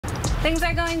Things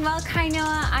are going well,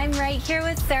 Kainoa. I'm right here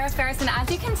with Sarah Ferris, and as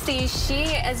you can see, she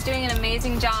is doing an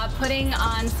amazing job putting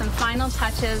on some final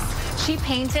touches. She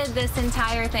painted this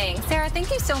entire thing. Sarah,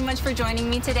 thank you so much for joining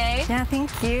me today. Yeah,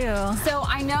 thank you. So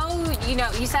I know,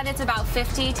 you said it's about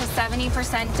 50 to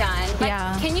 70% done, but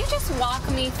yeah. Can you just walk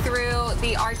me through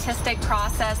the artistic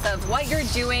process of what you're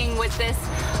doing with this,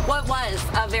 what was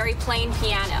a very plain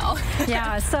piano?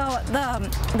 Yeah, so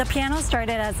the piano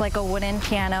started as like a wooden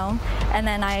piano, and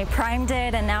then I primed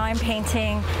it, and now I'm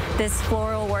painting this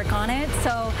floral work on it.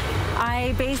 So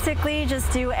I basically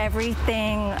just do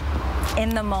everything in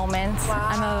the moment. Wow.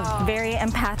 I'm a very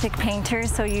empathic painter,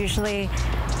 so usually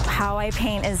how I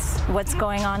paint is what's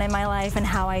going on in my life and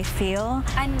how I feel.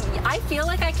 And I feel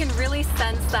like I can really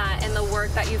sense that in the work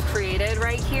that you've created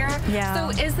right here. Yeah.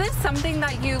 So is this something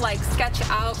that you like sketch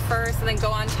out first and then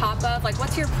go on top of? Like,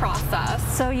 what's your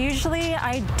process? So usually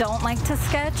I don't like to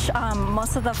sketch.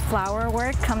 Most of the flower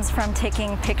work comes from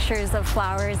taking pictures of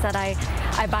flowers that I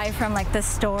buy from like the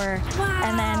store. Wow.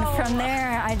 And then from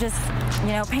there I just,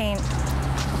 paint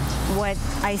what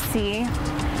I see.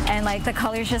 And like the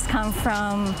colors just come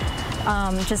from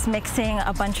just mixing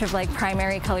a bunch of like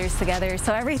primary colors together.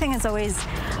 So everything is always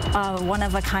one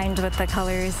of a kind with the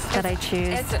colors that I choose.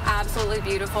 It's absolutely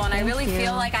beautiful, and I really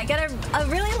feel like I get a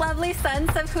really lovely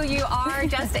sense of who you are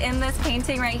just in this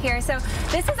painting right here. So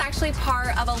this is actually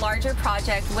part of a larger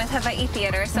project with Hawaii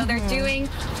Theater. So they're doing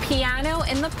Piano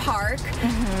in the Park,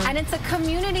 and it's a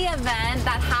community event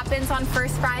that happens on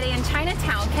First Friday in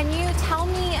Chinatown. Can you tell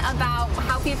me about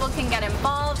how people can get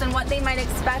involved and what they might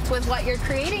expect with what you're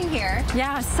creating here?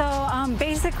 Yeah, so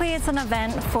basically it's an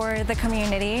event for the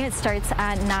community. It starts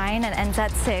at 9 and ends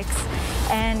at 6.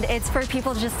 And it's for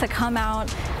people just to come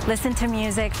out, listen to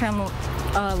music from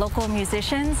local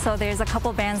musicians. So there's a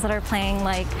couple bands that are playing,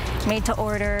 like Made to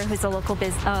Order, who's a local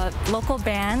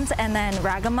band, and then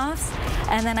Ragamuffs.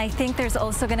 And then I think there's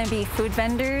also going to be food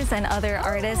vendors and other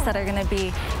artists that are going to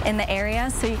be in the area.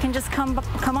 So you can just come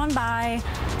on by,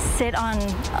 sit on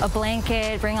a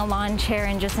blanket, bring a lawn chair,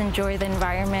 and just enjoy the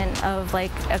environment of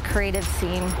like a creative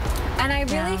scene. And I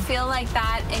really feel like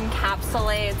that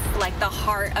encapsulates like the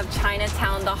heart of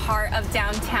Chinatown, the heart of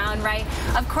downtown, right?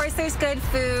 Of course there's good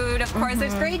food, of course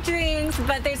there's great drinks,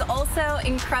 but there's also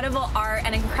incredible art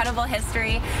and incredible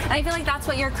history. And I feel like that's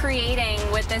what you're creating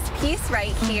with this piece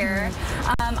right here.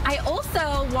 I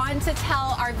also want to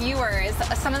tell our viewers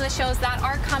some of the shows that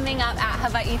are coming up at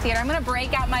Hawaii Theater. I'm going to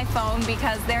break out my phone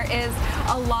because there is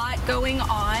a lot going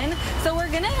on. So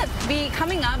we're going to be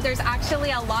coming up. There's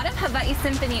actually a lot of Hawaii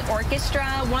Symphony Orchestra.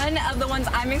 One of the ones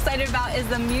I'm excited about is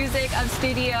the music of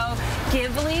Studio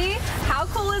Ghibli. How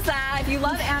cool is that? If you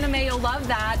love anime, you'll love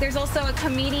that. There's also a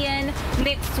comedian,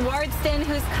 Nick Swartzen,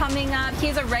 who's coming up.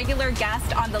 He's a regular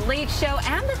guest on The Late Show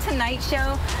and The Tonight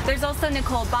Show. There's also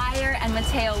Nicole Byer and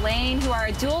Mateo Lane, who are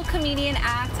a dual comedian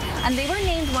act, and they were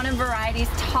named one of Variety's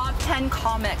top 10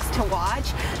 comics to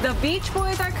watch. The Beach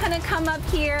Boys are going to come up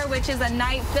here, which is a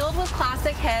night filled with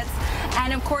classic hits.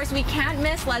 And of course, we can't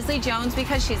miss Leslie Jones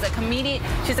because she's a comedian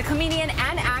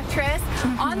and actress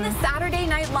on the Saturday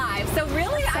Night Live. So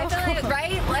really, I feel like,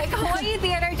 right? Like Hawaii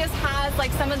Theater just has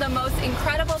like some of the most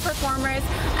incredible performers,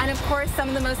 and of course some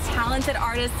of the most talented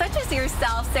artists, such as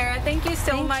yourself, Sarah. Thank you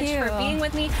so much for being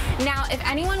with me. Now, if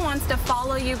anyone wants to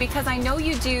follow you, because I know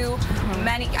you do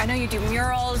I know you do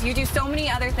murals, you do so many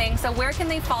other things. So where can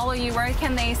they follow you? Where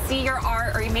can they see your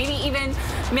art, or maybe even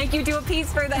make you do a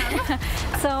piece for them?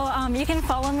 So you can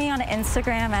follow me on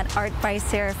Instagram at Art by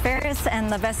Sarah Ferris,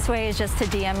 and the best way is just to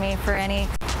DM me for any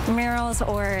murals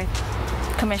or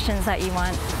commissions that you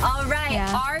want. All right,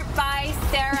 Art by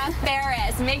Sarah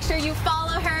Ferris. Make sure you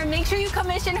follow her. Make sure you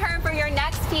commission her for your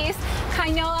next piece.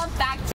 Kainoa, back